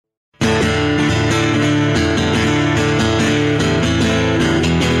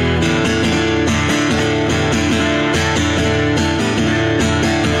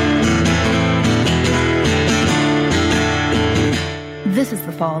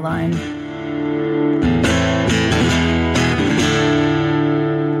line.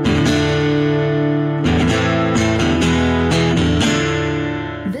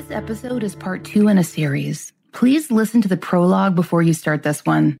 This episode is part 2 in a series. Please listen to the prologue before you start this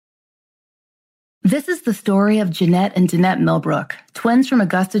one. This is the story of Jeanette and Danette Millbrook, twins from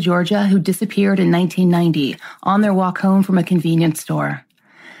Augusta, Georgia, who disappeared in 1990 on their walk home from a convenience store.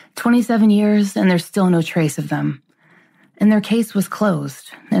 27 years, and there's still no trace of them. And their case was closed.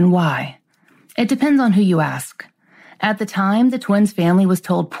 And why? It depends on who you ask. At the time, the twins' family was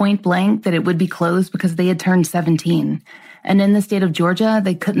told point blank that it would be closed because they had turned 17. And in the state of Georgia,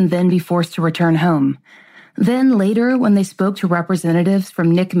 they couldn't then be forced to return home. Then later, when they spoke to representatives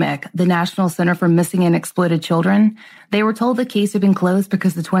from NCMEC, the National Center for Missing and Exploited Children, they were told the case had been closed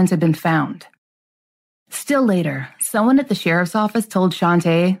because the twins had been found. Still later, someone at the sheriff's office told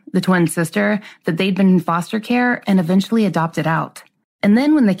Shantae, the twin sister, that they'd been in foster care and eventually adopted out. And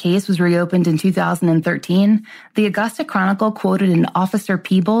then when the case was reopened in 2013, the Augusta Chronicle quoted an Officer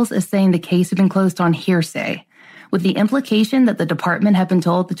Peebles as saying the case had been closed on hearsay, with the implication that the department had been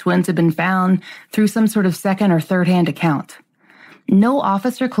told the twins had been found through some sort of second or third-hand account. No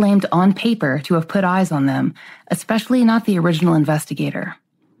officer claimed on paper to have put eyes on them, especially not the original investigator.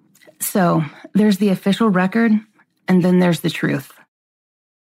 So, there's the official record, and then there's the truth.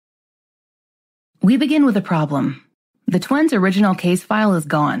 We begin with a problem. The twins' original case file is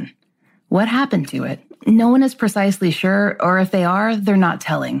gone. What happened to it? No one is precisely sure, or if they are, they're not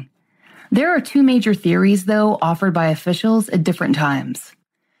telling. There are 2 major theories, though, offered by officials at different times.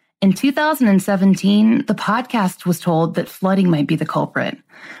 In 2017, the podcast was told that flooding might be the culprit,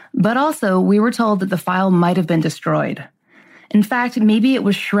 but also we were told that the file might have been destroyed. In fact, maybe it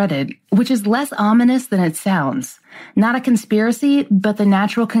was shredded, which is less ominous than it sounds. Not a conspiracy, but the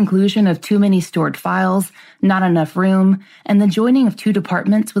natural conclusion of too many stored files, not enough room, and the joining of 2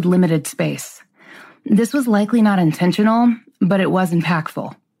 departments with limited space. This was likely not intentional, but it was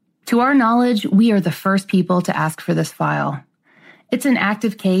impactful. To our knowledge, we are the first people to ask for this file. It's an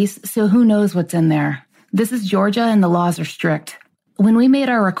active case, so who knows what's in there. This is Georgia and the laws are strict. When we made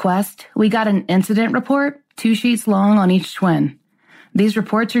our request, we got an incident report, 2 sheets long on each twin. These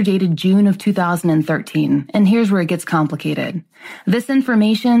reports are dated June of 2013, and here's where it gets complicated. This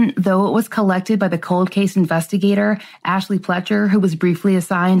information, though it was collected by the cold case investigator, Ashley Pletcher, who was briefly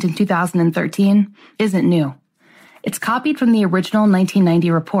assigned in 2013, isn't new. It's copied from the original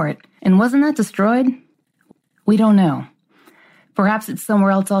 1990 report, and wasn't that destroyed? We don't know. Perhaps it's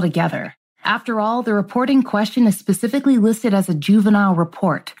somewhere else altogether. After all, the report in question is specifically listed as a juvenile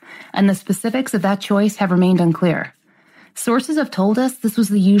report, and the specifics of that choice have remained unclear. Sources have told us this was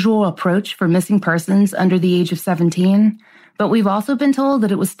the usual approach for missing persons under the age of 17, but we've also been told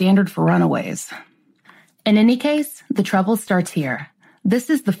that it was standard for runaways. In any case, the trouble starts here. This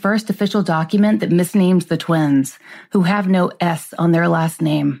is the first official document that misnames the twins, who have no S on their last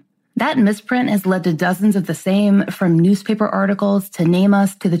name. That misprint has led to dozens of the same, from newspaper articles to Name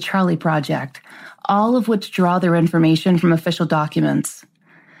Us to the Charlie Project, all of which draw their information from official documents.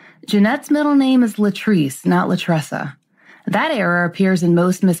 Jeanette's middle name is Latrice, not Latressa. That error appears in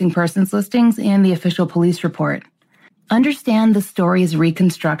most missing persons listings and the official police report. Understand the story's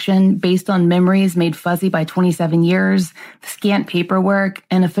reconstruction based on memories made fuzzy by 27 years, scant paperwork,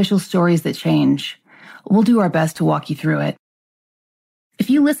 and official stories that change. We'll do our best to walk you through it. If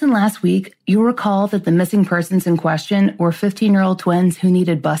you listened last week, you'll recall that the missing persons in question were 15-year-old twins who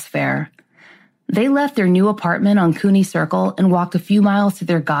needed bus fare. They left their new apartment on Cooney Circle and walked a few miles to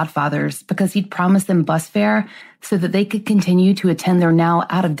their godfather's because he'd promised them bus fare so that they could continue to attend their now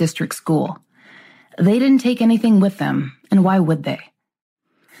out-of-district school. They didn't take anything with them, and why would they?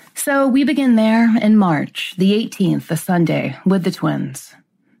 So we begin there in March, the 18th, a Sunday, with the twins.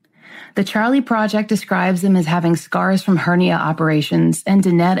 The Charlie Project describes them as having scars from hernia operations and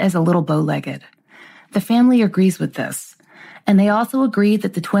Danette as a little bow-legged. The family agrees with this, and they also agree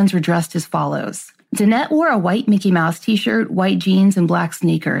that the twins were dressed as follows. Danette wore a white Mickey Mouse t-shirt, white jeans, and black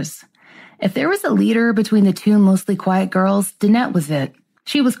sneakers. If there was a leader between the 2 mostly quiet girls, Danette was it.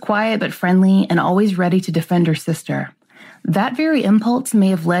 She was quiet but friendly and always ready to defend her sister. That very impulse may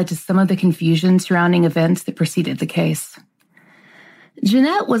have led to some of the confusion surrounding events that preceded the case.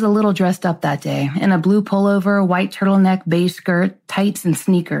 Jeanette was a little dressed up that day in a blue pullover, white turtleneck, beige skirt, tights, and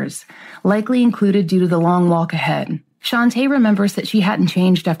sneakers, likely included due to the long walk ahead. Shantae remembers that she hadn't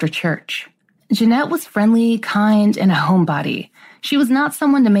changed after church. Jeanette was friendly, kind, and a homebody. She was not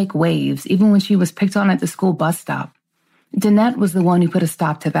someone to make waves, even when she was picked on at the school bus stop. Danette was the one who put a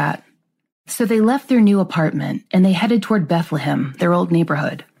stop to that. So they left their new apartment, and they headed toward Bethlehem, their old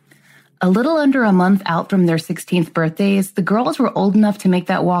neighborhood. A little under a month out from their 16th birthdays, the girls were old enough to make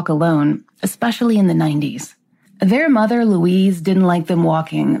that walk alone, especially in the 90s. Their mother, Louise, didn't like them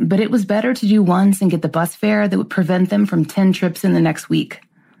walking, but it was better to do once and get the bus fare that would prevent them from 10 trips in the next week.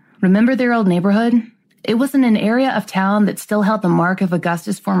 Remember their old neighborhood? It was in an area of town that still held the mark of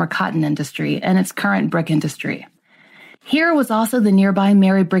Augusta's former cotton industry and its current brick industry. Here was also the nearby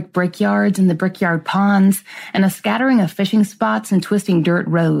Mary Brick brickyards and the brickyard ponds and a scattering of fishing spots and twisting dirt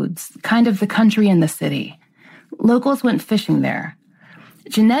roads, kind of the country in the city. Locals went fishing there.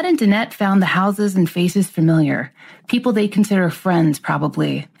 Jeanette and Danette found the houses and faces familiar, people they consider friends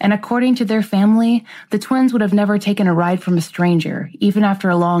probably, and according to their family, the twins would have never taken a ride from a stranger, even after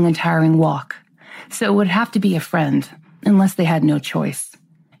a long and tiring walk. So it would have to be a friend, unless they had no choice.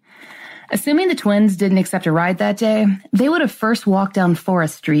 Assuming the twins didn't accept a ride that day, they would have first walked down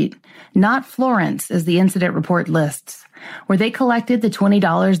Forest Street, not Florence as the incident report lists, where they collected the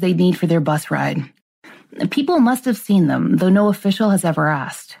 $20 they'd need for their bus ride. People must have seen them, though no official has ever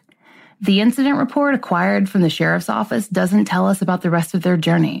asked. The incident report acquired from the sheriff's office doesn't tell us about the rest of their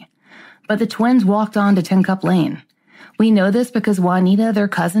journey. But the twins walked on to Tin Cup Lane. We know this because Juanita, their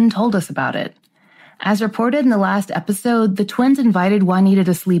cousin, told us about it. As reported in the last episode, the twins invited Juanita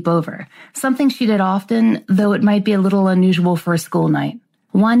to sleep over, something she did often, though it might be a little unusual for a school night.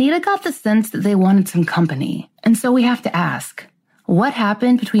 Juanita got the sense that they wanted some company, and so we have to ask, what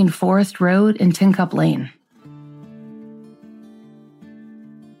happened between Forest Road and Tin Cup Lane?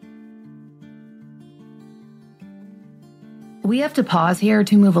 We have to pause here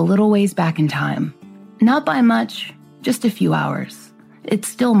to move a little ways back in time. Not by much, just a few hours. It's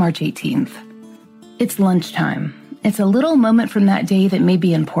still March 18th. It's lunchtime. It's a little moment from that day that may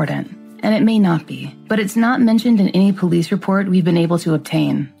be important, and it may not be, but it's not mentioned in any police report we've been able to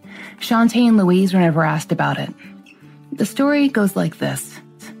obtain. Shantae and Louise were never asked about it. The story goes like this.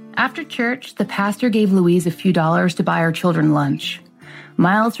 After church, the pastor gave Louise a few dollars to buy her children lunch.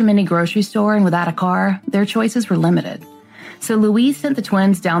 Miles from any grocery store and without a car, their choices were limited. So Louise sent the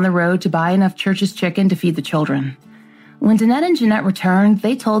twins down the road to buy enough church's chicken to feed the children. When Danette and Jeanette returned,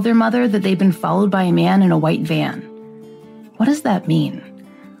 they told their mother that they'd been followed by a man in a white van. What does that mean?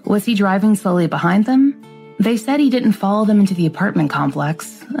 Was he driving slowly behind them? They said he didn't follow them into the apartment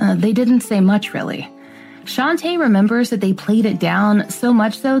complex. They didn't say much, really. Shantae remembers that they played it down so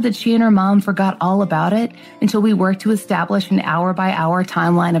much so that she and her mom forgot all about it until we worked to establish an hour-by-hour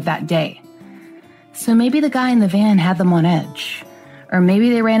timeline of that day. So maybe the guy in the van had them on edge. Or maybe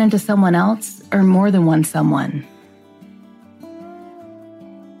they ran into someone else, or more than one someone.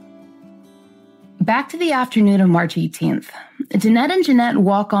 Back to the afternoon of March 18th. Danette and Jeanette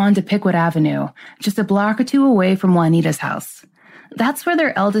walk on to Pickwood Avenue, just a block or two away from Juanita's house. That's where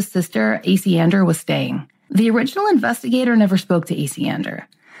their eldest sister, Asiander, was staying. The original investigator never spoke to Asiander.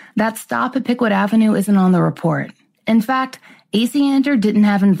 That stop at Pickwood Avenue isn't on the report. In fact, Asiander didn't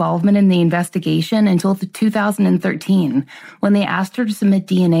have involvement in the investigation until 2013, when they asked her to submit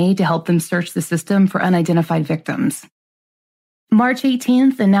DNA to help them search the system for unidentified victims. March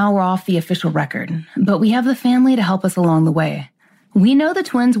 18th, and now we're off the official record, but we have the family to help us along the way. We know the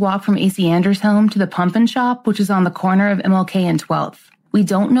twins walked from Asiander's home to the Pumpkin Shop, which is on the corner of MLK and 12th. We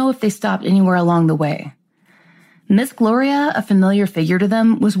don't know if they stopped anywhere along the way. Miss Gloria, a familiar figure to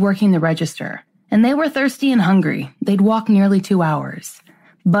them, was working the register, and they were thirsty and hungry. They'd walked nearly 2 hours.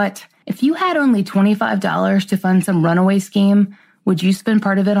 But if you had only $25 to fund some runaway scheme, would you spend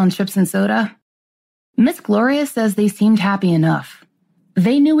part of it on chips and soda? Miss Gloria says they seemed happy enough.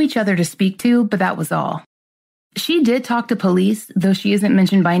 They knew each other to speak to, but that was all. She did talk to police, though she isn't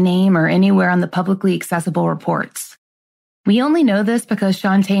mentioned by name or anywhere on the publicly accessible reports. We only know this because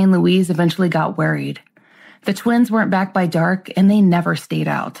Shantae and Louise eventually got worried. The twins weren't back by dark, and they never stayed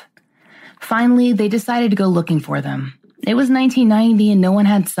out. Finally, they decided to go looking for them. It was 1990 and no one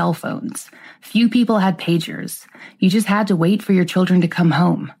had cell phones. Few people had pagers. You just had to wait for your children to come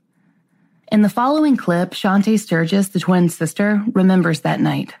home. In the following clip, Shantae Sturgis, the twins' sister, remembers that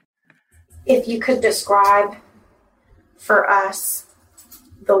night. If you could describe for us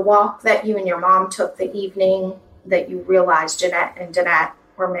the walk that you and your mom took the evening that you realized Jeanette and Danette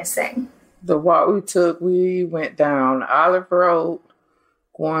were missing. The walk we took, we went down Olive Road,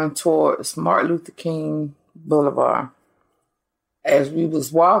 going towards Martin Luther King Boulevard. As we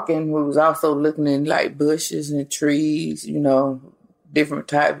was walking, we was also looking in like bushes and trees, different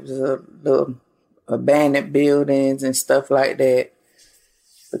types of little abandoned buildings and stuff like that,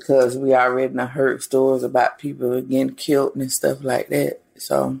 because we already heard stories about people getting killed and stuff like that.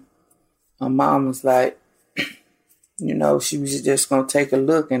 So my mom was like, she was just going to take a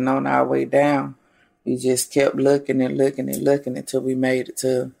look, and on our way down, we just kept looking and looking and looking until we made it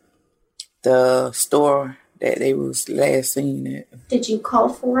to the store that they was last seen at. Did you call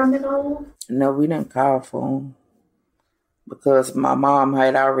for them at all? No, we didn't call for them because my mom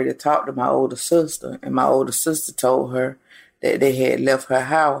had already talked to my older sister, and my older sister told her that they had left her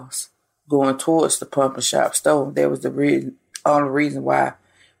house going towards the Pump and Shop store. That was the only reason why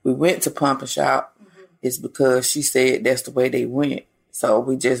we went to Pump and Shop, is because she said that's the way they went. So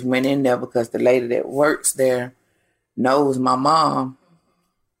we just went in there because the lady that works there knows my mom,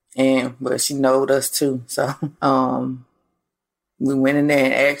 but she knowed us too. So we went in there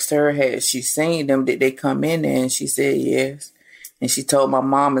and asked her, had she seen them? Did they come in there? And she said yes. And she told my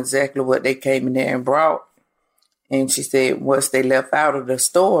mom exactly what they came in there and brought. And she said once they left out of the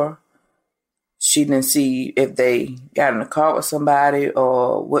store, she didn't see if they got in a car with somebody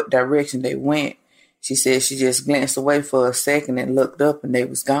or what direction they went. She said she just glanced away for a second and looked up and they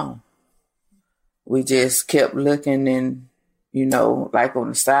was gone. We just kept looking and, like on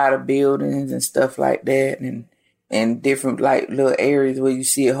the side of buildings and stuff like that, and different like little areas where you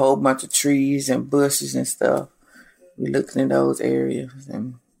see a whole bunch of trees and bushes and stuff. We looked in those areas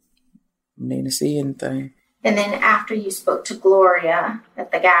and we didn't see anything. And then after you spoke to Gloria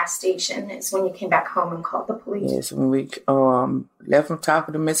at the gas station is when you came back home and called the police? Yes, when we left from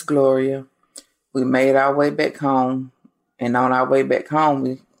talking to Miss Gloria, we made our way back home. And on our way back home,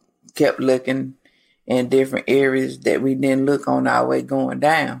 we kept looking in different areas that we didn't look on our way going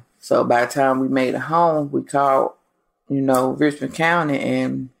down. So by the time we made it home, we called, Richmond County,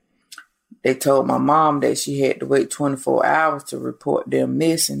 and they told my mom that she had to wait 24 hours to report them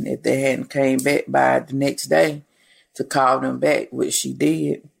missing if they hadn't came back by the next day to call them back, which she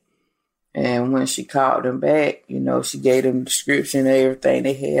did. And when she called them back, she gave them the description of everything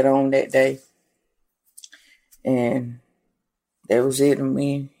they had on that day. And that was it. And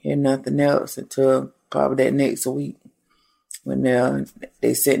we hear nothing else until probably that next week when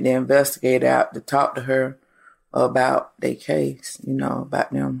they sent the investigator out to talk to her about their case,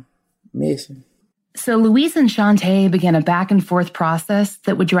 about them missing. So Louise and Shantae began a back and forth process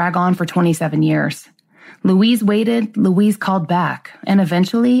that would drag on for 27 years. Louise waited, Louise called back, and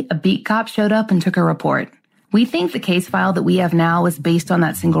eventually a beat cop showed up and took a report. We think the case file that we have now is based on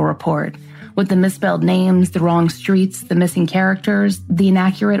that single report, with the misspelled names, the wrong streets, the missing characters, the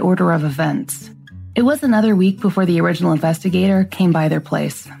inaccurate order of events. It was another week before the original investigator came by their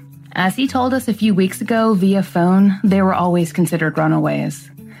place. As he told us a few weeks ago via phone, they were always considered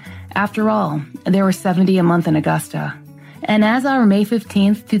runaways. After all, there were 70 a month in Augusta. And as our May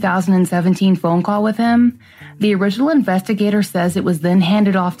 15th, 2017 phone call with him, the original investigator says it was then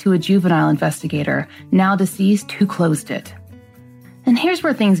handed off to a juvenile investigator, now deceased, who closed it. And here's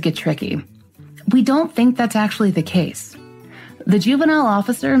where things get tricky. We don't think that's actually the case. The juvenile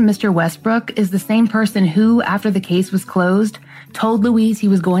officer, Mr. Westbrook, is the same person who, after the case was closed, told Louise he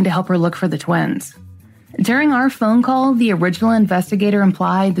was going to help her look for the twins. During our phone call, the original investigator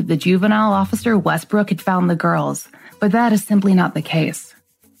implied that the juvenile officer, Westbrook, had found the girls, but that is simply not the case.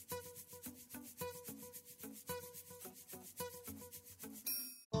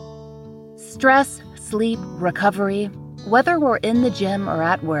 Stress, sleep, recovery, whether we're in the gym or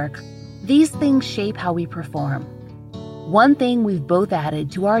at work, these things shape how we perform. One thing we've both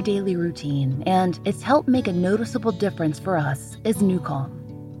added to our daily routine, and it's helped make a noticeable difference for us, is NuCalm.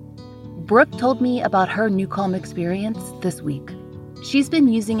 Brooke told me about her NuCalm experience this week. She's been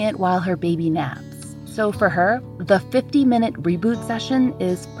using it while her baby naps, so for her, the 50-minute reboot session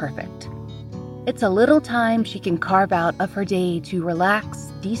is perfect. It's a little time she can carve out of her day to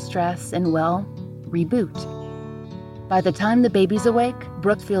relax, de-stress, and, reboot. By the time the baby's awake,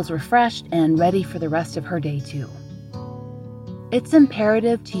 Brooke feels refreshed and ready for the rest of her day too. It's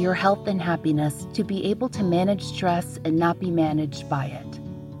imperative to your health and happiness to be able to manage stress and not be managed by it.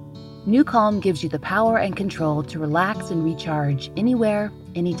 NuCalm gives you the power and control to relax and recharge anywhere,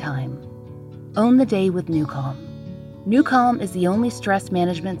 anytime. Own the day with NuCalm. NuCalm is the only stress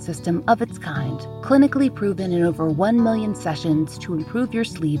management system of its kind, clinically proven in over 1 million sessions to improve your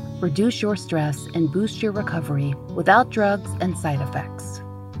sleep, reduce your stress, and boost your recovery without drugs and side effects.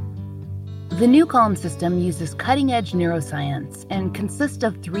 The NuCalm system uses cutting-edge neuroscience and consists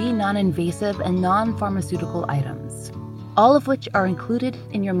of 3 non-invasive and non-pharmaceutical items, all of which are included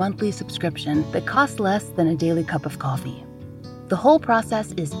in your monthly subscription that costs less than a daily cup of coffee. The whole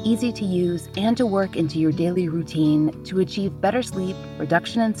process is easy to use and to work into your daily routine to achieve better sleep,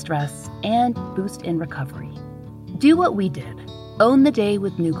 reduction in stress, and boost in recovery. Do what we did. Own the day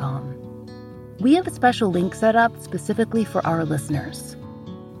with NuCalm. We have a special link set up specifically for our listeners.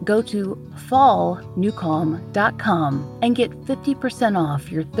 Go to fallnucalm.com and get 50%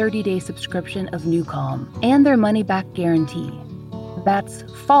 off your 30-day subscription of NuCalm and their money-back guarantee. That's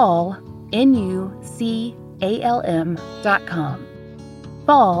fall, NUCALM.com.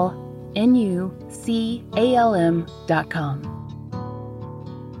 Fall, NUCALM.com.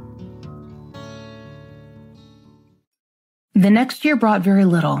 The next year brought very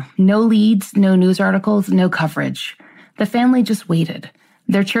little. No leads, no news articles, no coverage. The family just waited.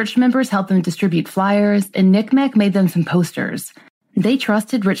 Their church members helped them distribute flyers, and Nick Mac made them some posters. They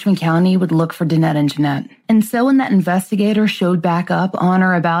trusted Richmond County would look for Danette and Jeanette. And so when that investigator showed back up on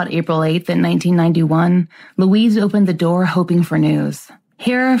or about April 8th in 1991, Louise opened the door hoping for news.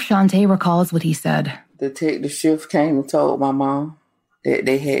 Here, Shantae recalls what he said. Detective Schiff came and told my mom that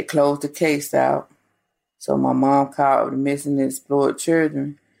they had closed the case out. So my mom called the missing and explored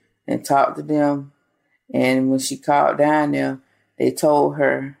children and talked to them. And when she called down there, they told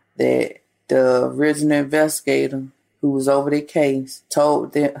her that the original investigator who was over their case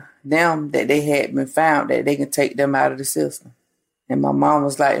told them that they had been found, that they can take them out of the system. And my mom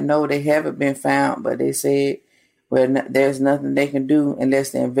was like, no, they haven't been found. But they said, well, there's nothing they can do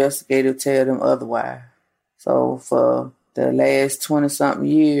unless the investigator tell them otherwise. So for the last 20-something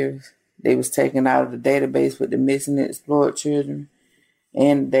years, they was taken out of the database with the missing and explored children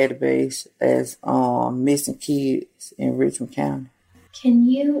and the database as missing kids in Richmond County. Can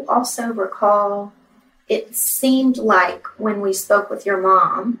you also recall, it seemed like when we spoke with your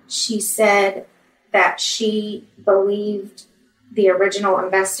mom, she said that she believed the original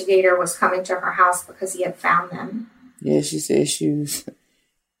investigator was coming to her house because he had found them. Yeah, she said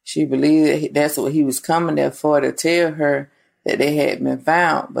she believed that that's what he was coming there for, to tell her that they had been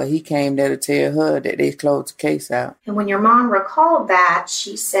found, but he came there to tell her that they closed the case out. And when your mom recalled that,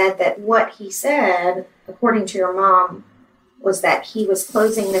 she said that what he said, according to your mom, was that he was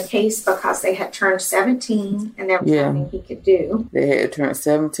closing the case because they had turned 17 and there was nothing he could do. They had turned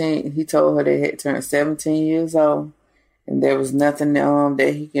 17. He told her they had turned 17 years old and there was nothing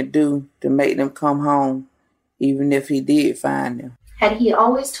that he could do to make them come home, even if he did find them. Had he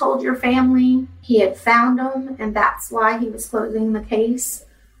always told your family he had found them and that's why he was closing the case?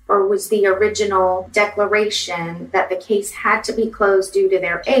 Or was the original declaration that the case had to be closed due to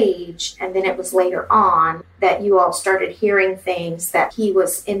their age, and then it was later on that you all started hearing things that he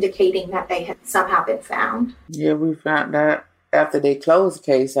was indicating that they had somehow been found? Yeah, we found out after they closed the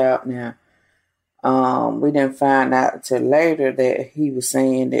case out now. We didn't find out until later that he was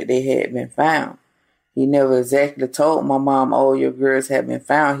saying that they had been found. He never exactly told my mom, oh, your girls have been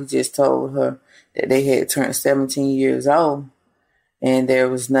found. He just told her that they had turned 17 years old and there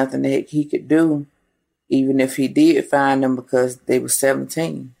was nothing that he could do, even if he did find them, because they were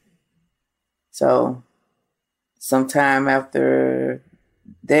 17. So sometime after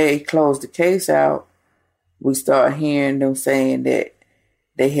they closed the case out, we started hearing them saying that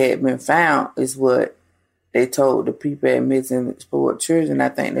they had been found is what they told the people at Missing and Explored Children. I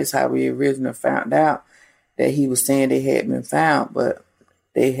think that's how we originally found out that he was saying they had been found, but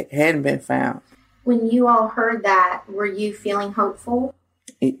they hadn't been found. When you all heard that, were you feeling hopeful?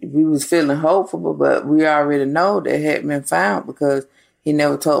 We was feeling hopeful, but we already know they hadn't been found because he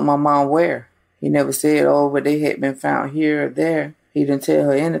never told my mom where. He never said, oh, but they had been found here or there. He didn't tell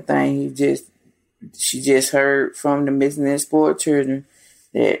her anything. She just heard from the Missing and Explored Children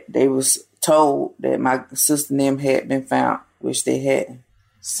that they was told that my sister and them had been found, which they hadn't.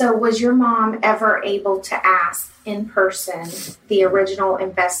 So was your mom ever able to ask in person the original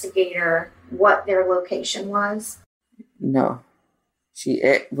investigator what their location was? No. She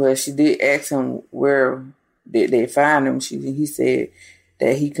did ask him where did they find him. He said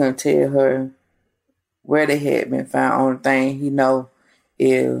that he couldn't tell her where they had been found. Only thing he know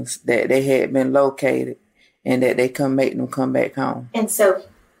is that they had been located and that they couldn't make them come back home. And so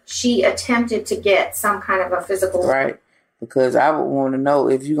she attempted to get some kind of a physical... Right. Because I would want to know,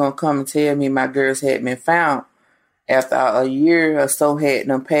 if you're going to come and tell me my girls had been found after a year or so had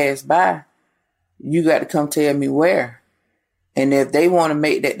them passed by, you got to come tell me where. And if they want to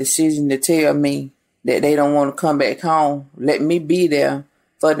make that decision to tell me that they don't want to come back home, let me be there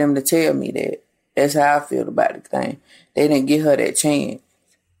for them to tell me that. That's how I feel about the thing. They didn't give her that chance.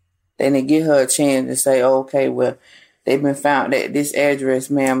 They didn't give her a chance to say, okay, well, they've been found at this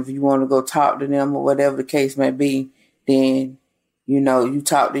address, ma'am. If you want to go talk to them or whatever the case may be, then, you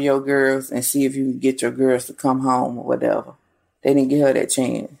talk to your girls and see if you can get your girls to come home or whatever. They didn't give her that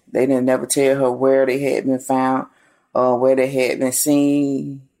chance. They didn't never tell her where they had been found or where they had been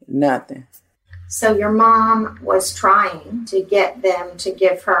seen, nothing. So your mom was trying to get them to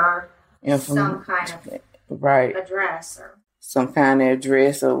give her some kind of address or some kind of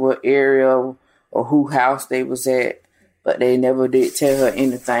address or what area or who house they was at, but they never did tell her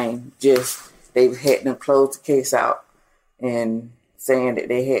anything. Just they had them close the case out and saying that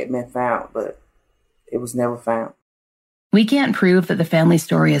they hadn't been found, but it was never found. We can't prove that the family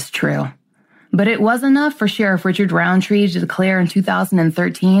story is true, but it was enough for Sheriff Richard Roundtree to declare in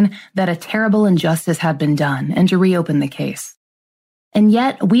 2013 that a terrible injustice had been done and to reopen the case. And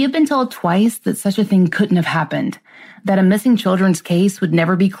yet, we have been told twice that such a thing couldn't have happened, that a missing children's case would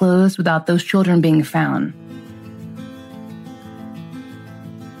never be closed without those children being found.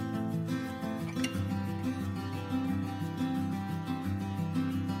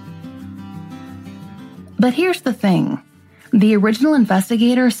 But here's the thing. The original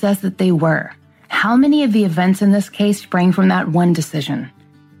investigator says that they were. How many of the events in this case sprang from that one decision?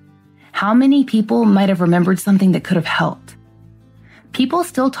 How many people might have remembered something that could have helped? People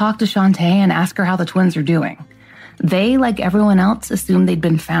still talk to Shantae and ask her how the twins are doing. They, like everyone else, assumed they'd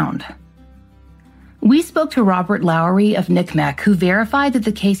been found. We spoke to Robert Lowry of NCMEC, who verified that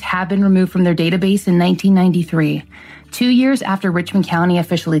the case had been removed from their database in 1993, 2 years after Richmond County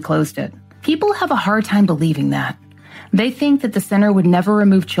officially closed it. People have a hard time believing that. They think that the center would never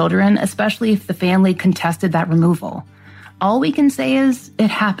remove children, especially if the family contested that removal. All we can say is, it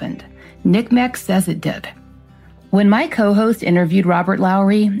happened. NCMEC says it did. When my co-host interviewed Robert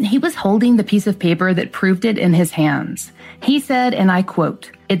Lowry, he was holding the piece of paper that proved it in his hands. He said, and I quote,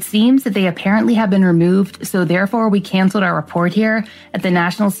 "It seems that they apparently have been removed, so therefore we canceled our report here at the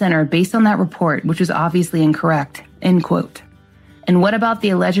National Center based on that report, which was obviously incorrect," end quote. And what about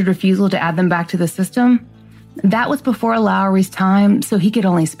the alleged refusal to add them back to the system? That was before Lowry's time, so he could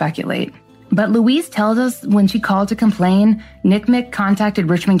only speculate. But Louise tells us when she called to complain, NCMEC contacted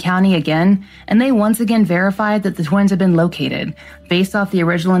Richmond County again, and they once again verified that the twins had been located, based off the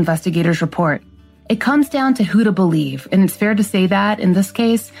original investigator's report. It comes down to who to believe, and it's fair to say that, in this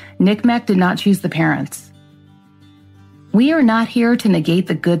case, NCMEC did not choose the parents. We are not here to negate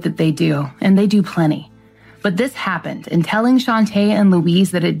the good that they do, and they do plenty. But this happened, and telling Shantae and Louise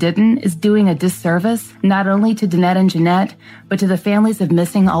that it didn't is doing a disservice not only to Danette and Jeanette, but to the families of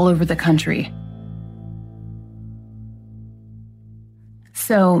missing all over the country.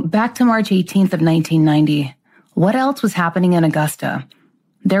 So, back to March 18th of 1990. What else was happening in Augusta?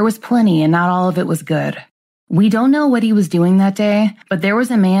 There was plenty, and not all of it was good. We don't know what he was doing that day, but there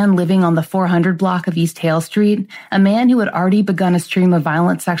was a man living on the 400 block of East Hale Street, a man who had already begun a stream of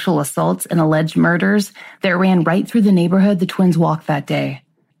violent sexual assaults and alleged murders that ran right through the neighborhood the twins walked that day.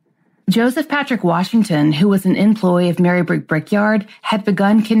 Joseph Patrick Washington, who was an employee of Millbrook Brickyard, had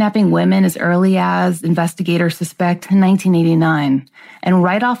begun kidnapping women as early as, investigators suspect, 1989, and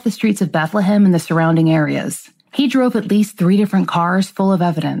right off the streets of Bethlehem and the surrounding areas. He drove at least 3 different cars full of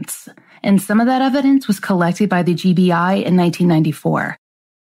evidence, and some of that evidence was collected by the GBI in 1994.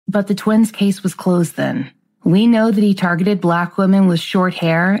 But the twins' case was closed then. We know that he targeted Black women with short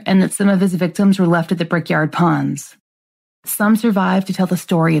hair and that some of his victims were left at the Brickyard ponds. Some survived to tell the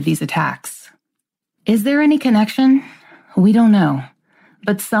story of these attacks. Is there any connection? We don't know.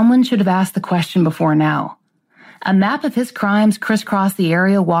 But someone should have asked the question before now. A map of his crimes crisscrossed the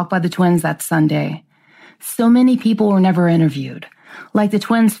area walked by the twins that Sunday. So many people were never interviewed. Like the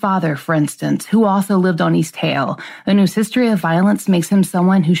twins' father, for instance, who also lived on East Hale, and whose history of violence makes him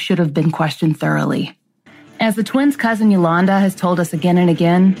someone who should have been questioned thoroughly. As the twins' cousin Yolanda has told us again and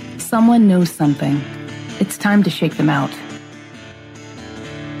again, someone knows something. It's time to shake them out.